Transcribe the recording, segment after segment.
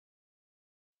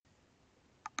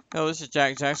Hello, this is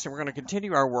Jack Jackson. We're going to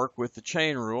continue our work with the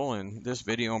chain rule in this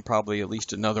video and probably at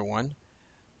least another one.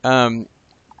 In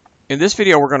this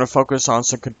video, we're going to focus on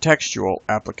some contextual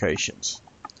applications.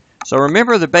 So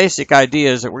remember, the basic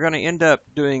idea is that we're going to end up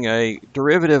doing a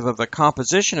derivative of a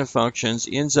composition of functions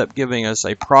ends up giving us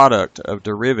a product of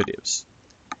derivatives.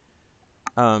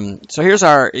 So here's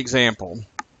our example.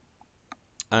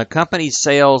 A company's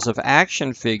sales of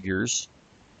action figures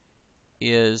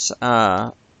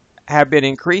have been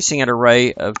increasing at a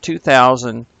rate of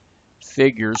 2,000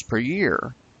 figures per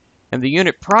year, and the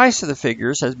unit price of the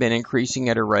figures has been increasing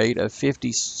at a rate of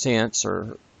 50 cents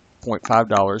or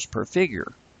 $0.5 per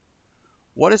figure.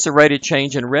 What is the rate of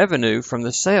change in revenue from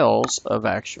the sales of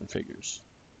action figures?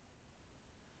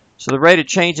 So the rate of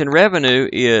change in revenue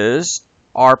is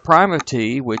R prime of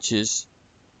t, which is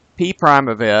P prime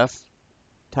of f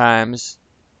times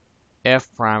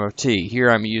F prime of t. Here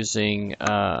I'm using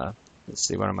let's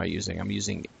see, what am I using? I'm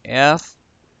using F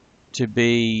to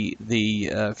be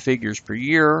the figures per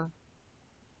year,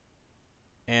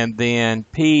 and then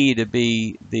P to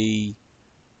be the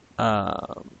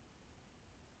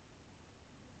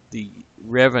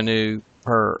revenue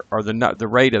per, or the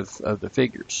rate of the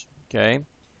figures. Okay,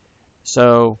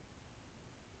 so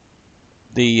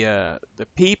the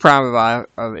P prime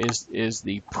of is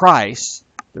the price,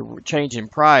 the change in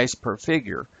price per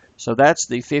figure. So that's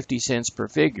the 50 cents per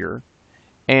figure.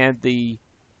 And the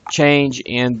change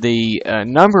in the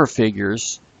number of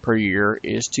figures per year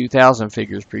is 2,000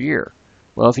 figures per year.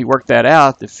 Well, if you work that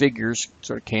out, the figures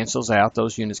sort of cancels out.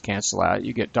 Those units cancel out.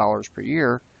 You get dollars per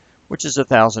year, which is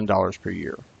 $1,000 per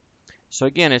year. So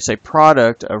again, it's a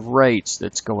product of rates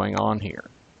that's going on here.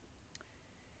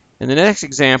 In the next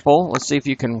example, let's see if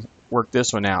you can work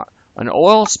this one out. An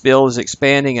oil spill is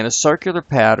expanding in a circular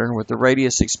pattern with the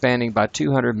radius expanding by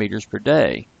 200 meters per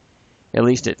day, at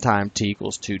least at time t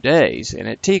equals 2 days. And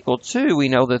at t equals 2, we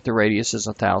know that the radius is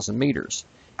 1,000 meters.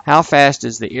 How fast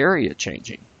is the area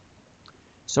changing?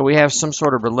 So we have some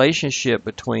sort of relationship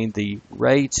between the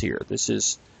rates here. This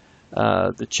is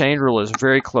the chain rule is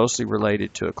very closely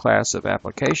related to a class of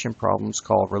application problems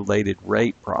called related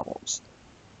rate problems.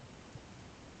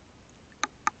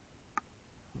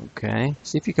 Okay,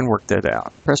 see if you can work that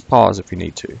out. Press pause if you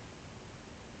need to.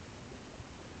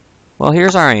 Well,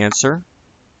 here's our answer.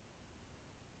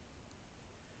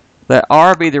 Let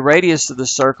R be the radius of the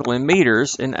circle in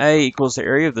meters, and A equals the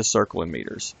area of the circle in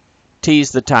meters. T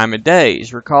is the time of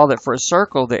days. Recall that for a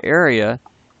circle, the area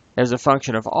as a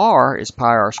function of R is pi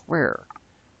r squared.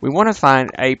 We want to find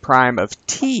A prime of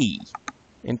T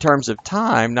in terms of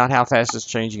time, not how fast it's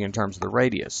changing in terms of the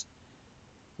radius.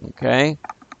 Okay?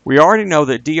 We already know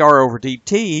that dr over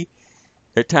dt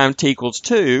at time t equals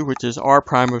 2, which is R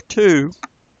prime of 2,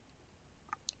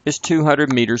 is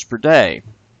 200 meters per day.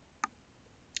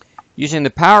 Using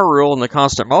the power rule and the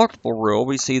constant multiple rule,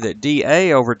 we see that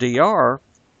dA over dr,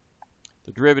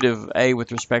 the derivative of A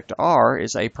with respect to R,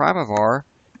 is A prime of R.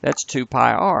 That's 2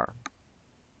 pi r.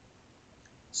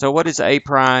 So what is A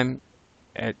prime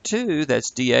at 2?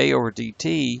 That's dA over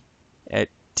dt at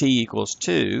t equals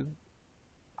 2.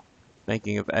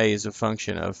 Thinking of A as a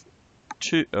function of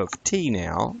t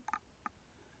now,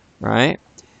 right?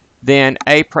 Then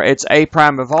it's A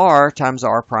prime of R times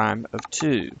R prime of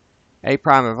 2. A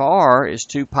prime of R is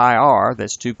 2 pi r.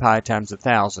 That's 2 pi times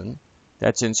 1,000.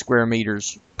 That's in square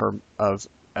meters of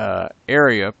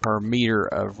area per meter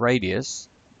of radius,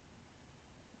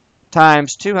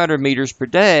 times 200 meters per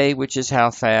day, which is how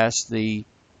fast the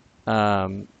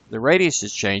radius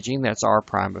is changing. That's R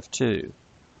prime of 2.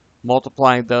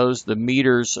 Multiplying those, the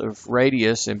meters of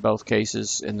radius in both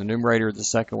cases, in the numerator of the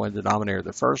second one, denominator of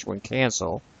the first one,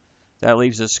 cancel. That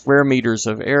leaves us square meters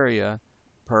of area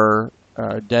per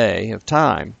day of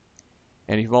time.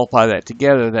 And if you multiply that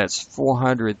together, that's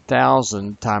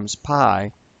 400,000 times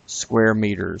pi square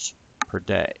meters per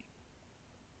day.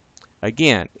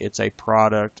 Again, it's a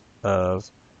product of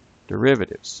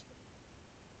derivatives.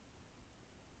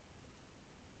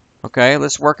 Okay,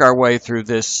 let's work our way through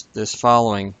this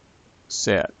following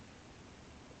set.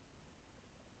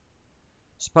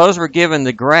 Suppose we're given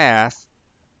the graph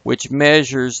which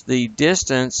measures the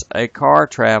distance a car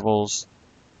travels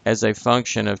as a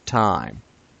function of time.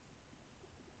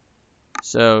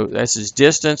 So this is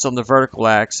distance on the vertical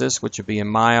axis, which would be in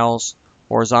miles.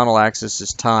 Horizontal axis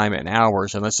is time in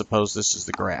hours, and let's suppose this is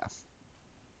the graph.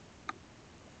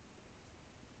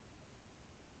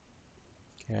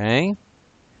 Okay.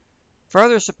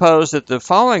 Further, suppose that the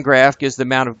following graph gives the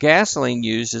amount of gasoline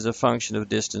used as a function of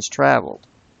distance traveled.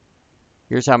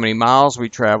 Here's how many miles we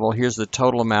travel. Here's the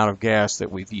total amount of gas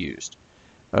that we've used.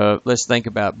 Let's think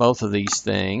about both of these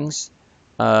things.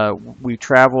 we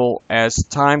travel, as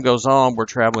time goes on, we're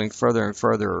traveling further and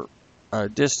further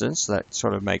distance. That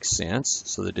sort of makes sense.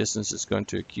 So the distance is going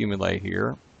to accumulate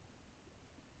here.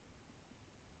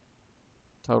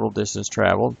 Total distance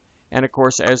traveled. And of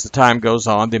course, as the time goes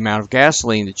on, the amount of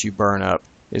gasoline that you burn up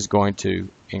is going to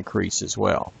increase as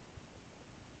well.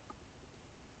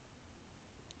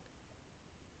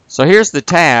 So here's the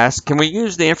task. Can we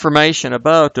use the information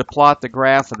above to plot the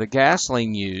graph of the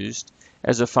gasoline used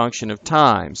as a function of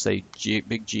time, say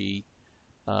big G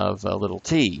of little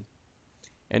t?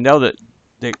 And know that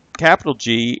the capital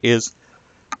G is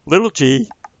little g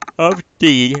of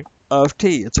d of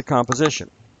t. It's a composition.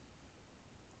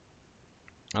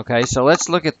 Okay, so let's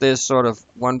look at this sort of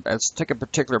one. Let's take a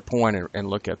particular point and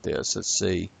look at this. Let's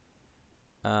see.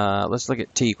 Let's look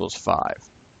at t equals 5.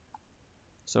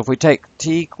 So if we take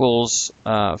t equals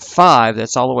 5,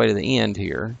 that's all the way to the end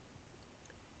here.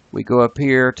 We go up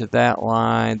here to that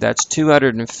line. That's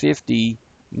 250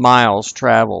 miles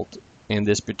traveled in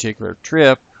this particular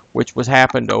trip, which was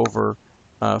happened over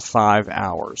 5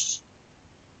 hours.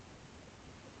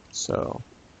 So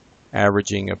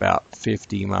averaging about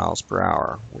 50 miles per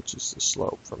hour, which is the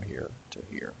slope from here to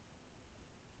here.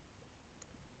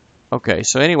 Okay,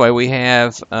 so anyway, we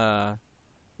have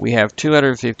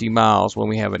 250 miles when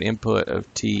we have an input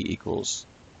of t equals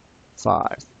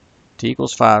 5. T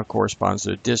equals 5 corresponds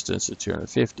to a distance of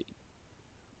 250.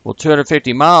 Well,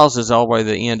 250 miles is all the way to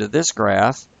the end of this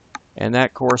graph, and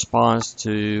that corresponds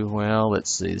to, well,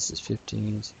 let's see, this is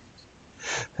 15.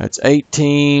 That's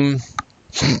 18,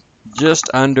 just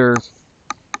under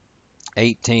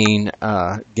 18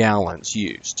 gallons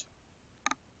used.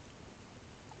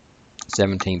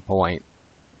 17.8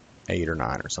 or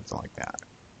 9 or something like that.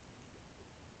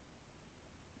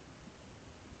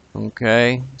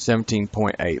 Okay,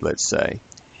 17.8, let's say.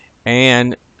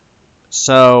 And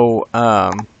so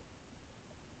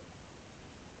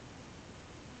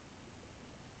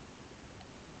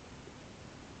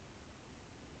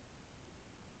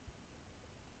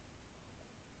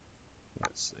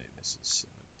let's see, this is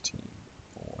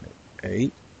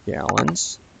 17.8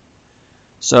 gallons.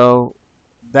 So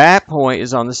that point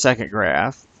is on the second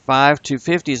graph.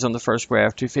 250 is on the first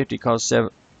graph. 250 cause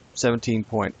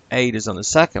 17.8 is on the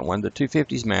second one. The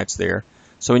 250s match there.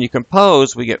 So when you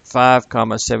compose, we get 5,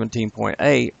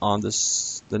 17.8 on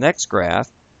the next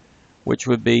graph, which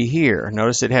would be here.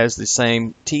 Notice it has the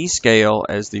same t scale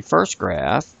as the first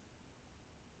graph.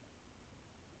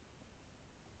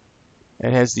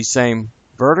 It has the same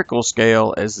vertical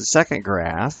scale as the second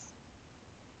graph.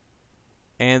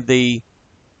 And the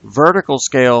vertical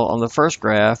scale on the first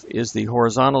graph is the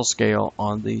horizontal scale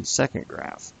on the second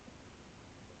graph.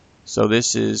 So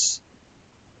this is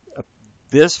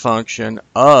this function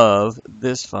of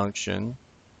this function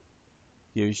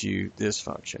gives you this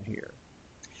function here.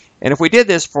 And if we did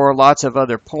this for lots of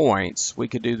other points, we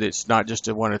could do this not just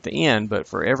to one at the end, but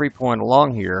for every point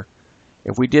along here.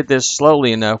 If we did this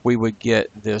slowly enough, we would get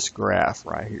this graph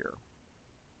right here.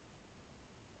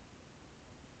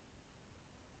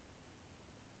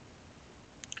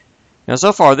 Now,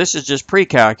 so far, this is just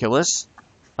pre-calculus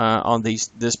on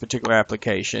this particular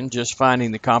application, just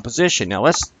finding the composition. Now,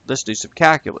 let's do some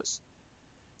calculus.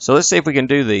 So let's see if we can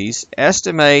do these.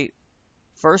 Estimate,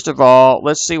 first of all,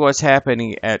 let's see what's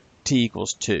happening at t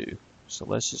equals 2. So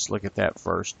let's just look at that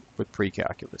first with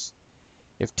pre-calculus.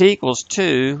 If t equals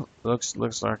 2, looks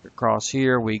like across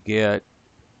here we get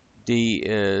d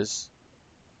is,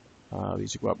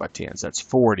 these go up by 10s, that's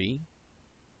 40.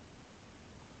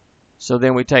 So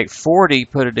then we take 40,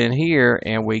 put it in here,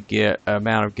 and we get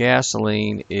amount of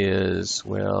gasoline is,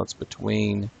 well, it's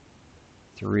between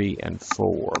 3 and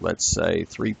 4. Let's say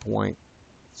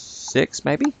 3.6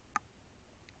 maybe?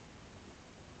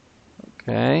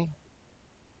 Okay.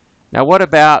 Now what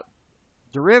about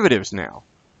derivatives now?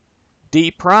 D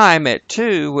prime at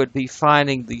 2 would be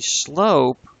finding the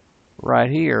slope right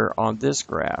here on this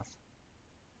graph.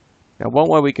 Now one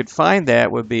way we could find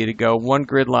that would be to go one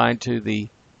grid line to the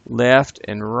left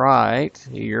and right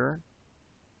here.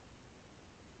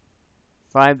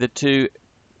 Find the two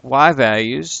y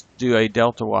values, do a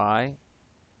delta y,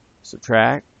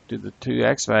 subtract, do the two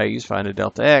x values, find a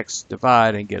delta x,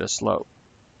 divide, and get a slope.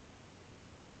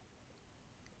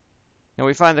 Now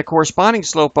we find the corresponding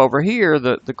slope over here.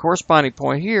 The corresponding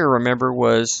point here, remember,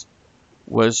 was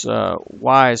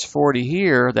y is 40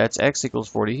 here. That's x equals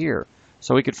 40 here.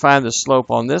 So we could find the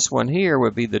slope on this one here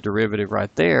would be the derivative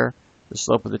right there, the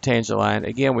slope of the tangent line.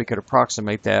 Again, we could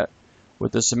approximate that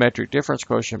with the symmetric difference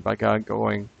quotient by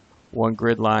going one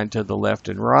grid line to the left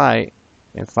and right,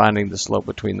 and finding the slope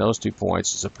between those 2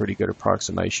 points is a pretty good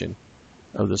approximation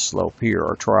of the slope here,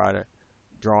 or try to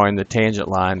drawing the tangent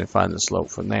line and find the slope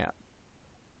from that.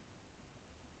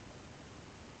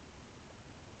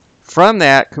 From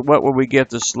that, what would we get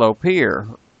the slope here?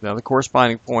 Now the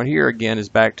corresponding point here again is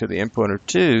back to the endpoint of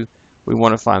 2. We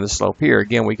want to find the slope here.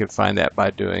 Again, we could find that by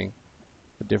doing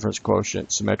the difference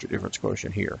quotient, symmetric difference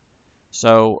quotient here.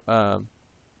 So I'm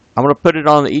going to put it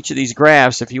on each of these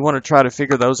graphs. If you want to try to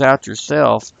figure those out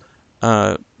yourself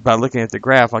by looking at the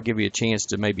graph, I'll give you a chance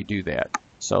to maybe do that.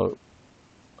 So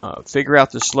figure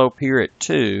out the slope here at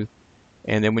 2,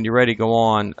 and then when you're ready to go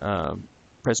on,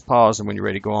 press pause, and when you're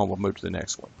ready to go on, we'll move to the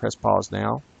next one. Press pause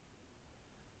now.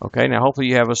 Okay, now hopefully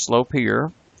you have a slope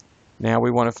here. Now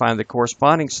we want to find the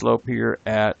corresponding slope here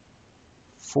at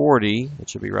 40. It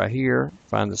should be right here.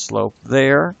 Find the slope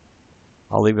there.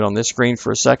 I'll leave it on this screen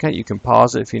for a second. You can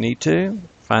pause it if you need to.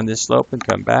 Find this slope and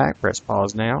come back. Press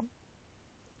pause now.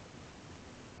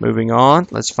 Moving on,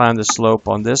 let's find the slope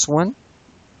on this one.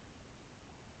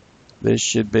 This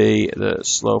should be the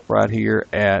slope right here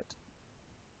at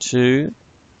 2.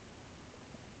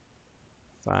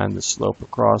 Find the slope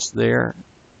across there.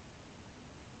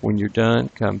 When you're done,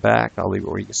 come back. I'll leave it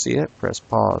where you can see it. Press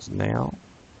pause now.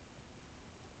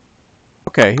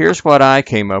 Okay, here's what I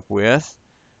came up with.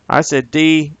 I said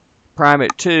d prime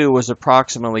at 2 was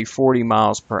approximately 40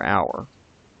 miles per hour.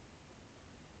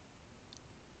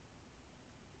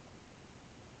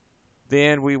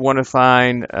 Then we want to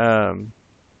find, and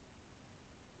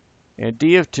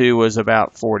d of 2 was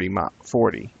about 40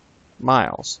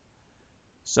 miles.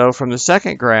 So from the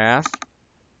second graph,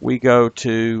 we go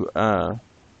to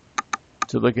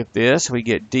look at this. We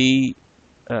get d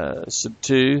sub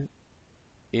 2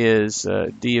 is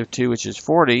d of 2, which is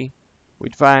 40.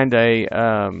 We'd find a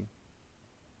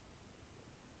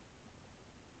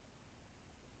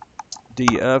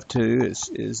d of 2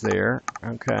 is there.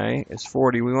 Okay, it's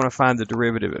 40. We want to find the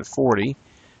derivative at 40.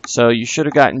 So you should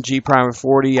have gotten g prime of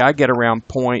 40. I get around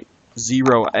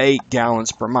 0.08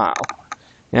 gallons per mile.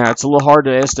 Now it's a little hard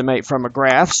to estimate from a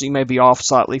graph, so you may be off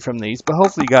slightly from these, but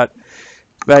hopefully you got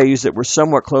values that were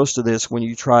somewhat close to this when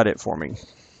you tried it for me.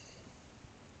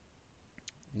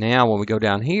 Now when we go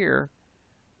down here,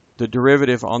 the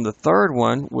derivative on the third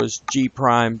one was g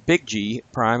prime, big G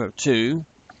prime of 2,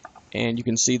 and you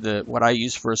can see what I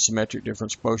used for a symmetric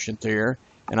difference quotient there,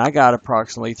 and I got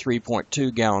approximately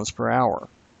 3.2 gallons per hour.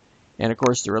 And of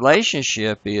course the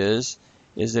relationship is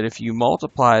that if you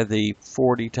multiply the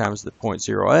 40 times the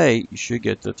 0.08, you should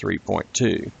get the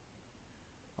 3.2.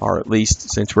 Or at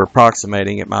least, since we're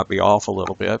approximating, it might be off a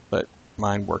little bit, but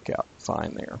mine worked out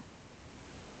fine there.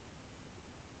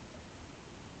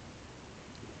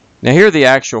 Now here are the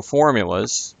actual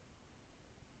formulas.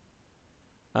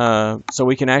 So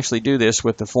we can actually do this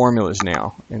with the formulas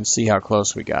now and see how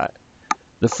close we got.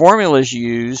 The formulas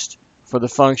used for the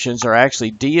functions are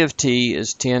actually d of t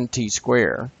is 10t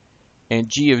squared, and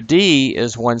g of d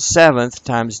is 1/7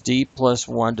 times d plus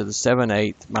 1 to the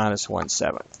 7/8 minus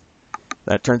 1/7.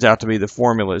 That turns out to be the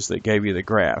formulas that gave you the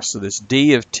graph. So this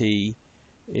d of t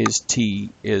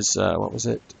is what was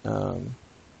it?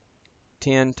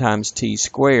 10 times t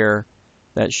squared.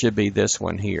 That should be this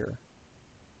one here.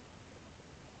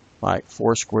 Like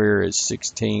 4 squared is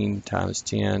 16 times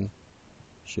 10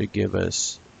 should give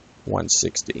us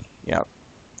 160. Yep.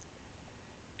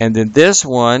 And then this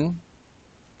one,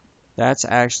 that's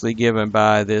actually given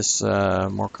by this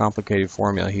more complicated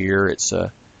formula here. It's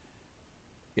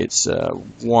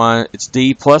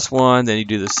d plus 1, then you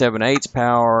do the 7/8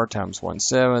 power times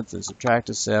 1/7 and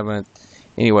subtract a 7th.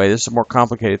 Anyway, this is a more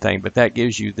complicated thing, but that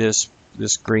gives you this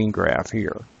green graph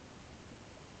here.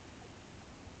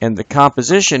 And the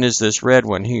composition is this red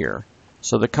one here.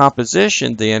 So the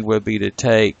composition then would be to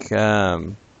take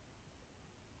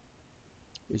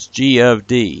is g of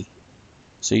d.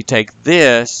 So you take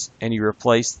this and you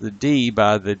replace the d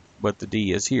by what the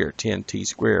d is here, 10t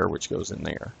squared, which goes in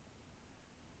there.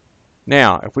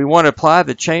 Now, if we want to apply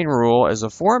the chain rule as a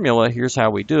formula, here's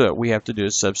how we do it. We have to do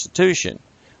a substitution.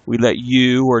 We let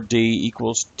u or d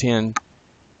equals 10t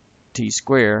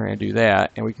squared and do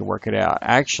that, and we can work it out.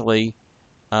 Actually,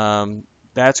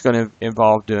 that's going to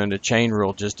involve doing a chain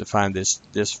rule just to find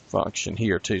this function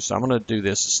here too. So I'm going to do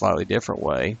this a slightly different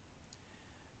way.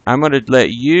 I'm going to let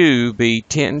u be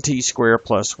 10t squared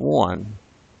plus 1.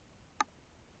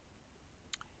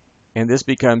 And this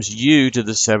becomes u to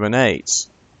the 7/8.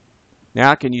 Now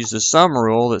I can use the sum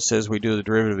rule that says we do the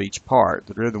derivative of each part.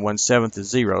 The derivative of 1/7 is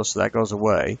 0, so that goes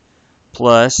away.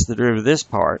 Plus the derivative of this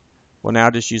part. Well, now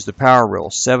just use the power rule.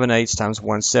 7/8 times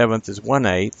 1/7 is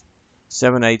 1/8.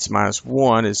 7/8 minus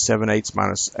 1 is 7/8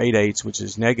 minus 8/8, which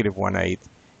is negative 1/8.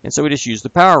 And so we just use the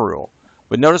power rule.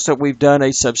 But notice that we've done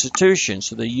a substitution,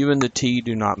 so the u and the t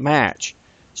do not match.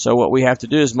 So what we have to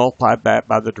do is multiply that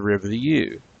by the derivative of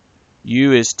u.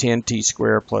 U is 10t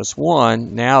squared plus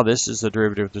 1. Now this is the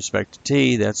derivative with respect to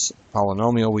t. That's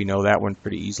polynomial. We know that one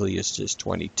pretty easily. It's just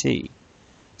 20t.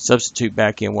 Substitute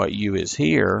back in what u is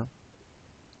here,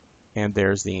 and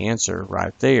there's the answer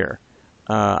right there.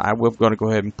 I'm going to go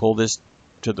ahead and pull this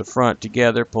to the front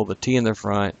together, pull the t in the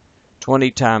front.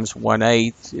 20 times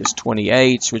 1/8 is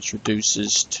 28, which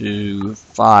reduces to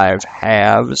 5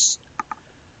 halves.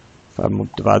 If I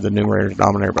divide the numerator and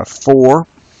denominator by 4.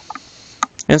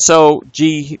 And so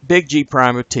big G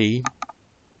prime of t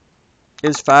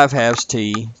is 5 halves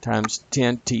t times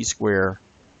 10t squared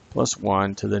plus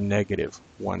 1 to the negative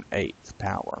 1/8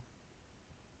 power.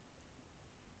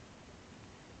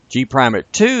 G prime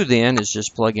at 2 then is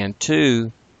just plug in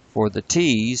 2 for the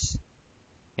t's,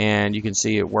 and you can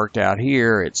see it worked out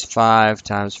here. It's 5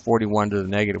 times 41 to the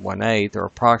negative 1/8, or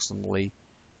approximately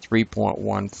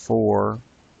 3.14.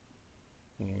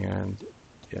 And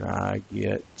did I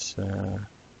get,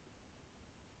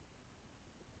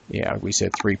 yeah, we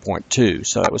said 3.2,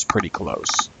 so that was pretty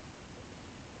close.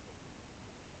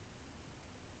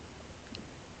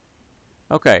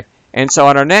 Okay, and so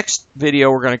in our next video,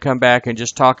 we're going to come back and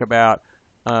just talk about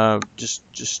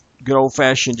just good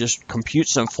old-fashioned, just compute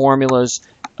some formulas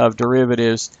of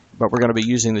derivatives, but we're going to be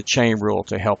using the chain rule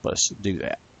to help us do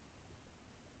that.